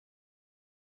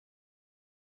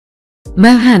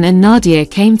Mohan and Nadia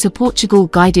came to Portugal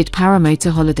guided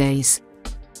paramotor holidays.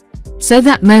 So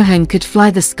that Mohan could fly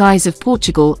the skies of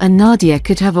Portugal and Nadia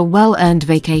could have a well-earned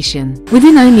vacation.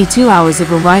 Within only 2 hours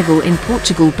of arrival in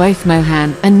Portugal, both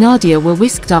Mohan and Nadia were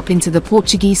whisked up into the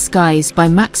Portuguese skies by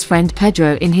Mac's friend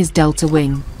Pedro in his Delta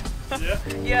wing.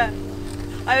 Yeah.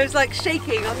 I was like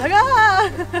shaking. I was like,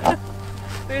 ah!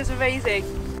 It was amazing.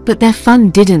 But their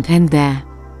fun didn't end there.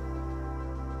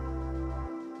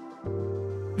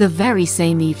 The very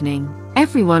same evening,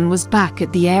 everyone was back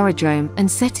at the aerodrome and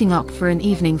setting up for an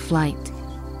evening flight.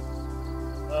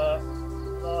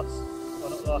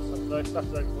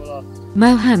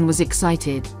 Mohan was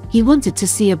excited. He wanted to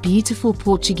see a beautiful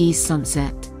Portuguese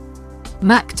sunset.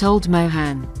 Mac told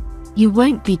Mohan, "You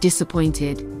won't be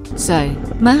disappointed." So,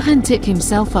 Mohan took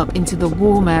himself up into the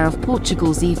warm air of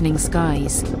Portugal's evening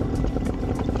skies.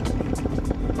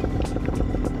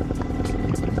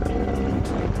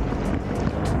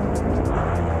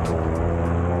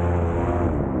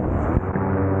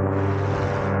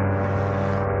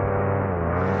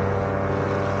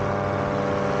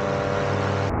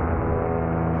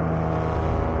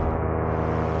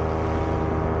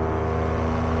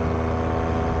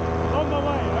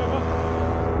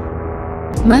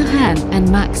 Mohan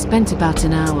and Mac spent about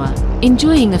an hour,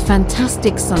 enjoying a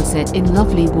fantastic sunset in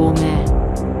lovely warm air.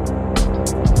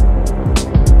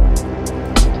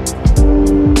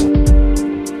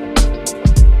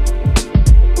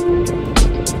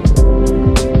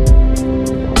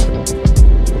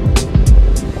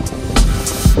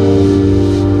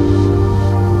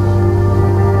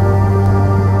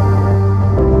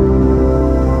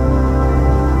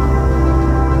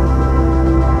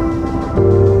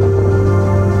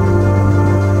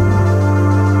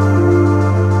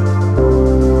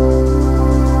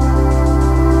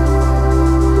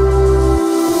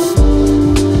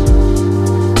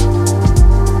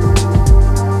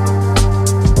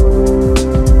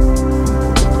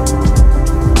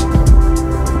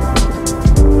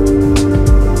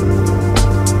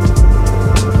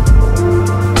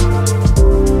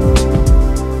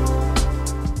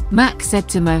 Mac said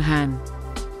to Mohan,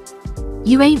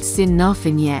 "You ain't seen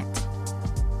nothing yet.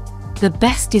 The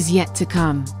best is yet to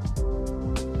come."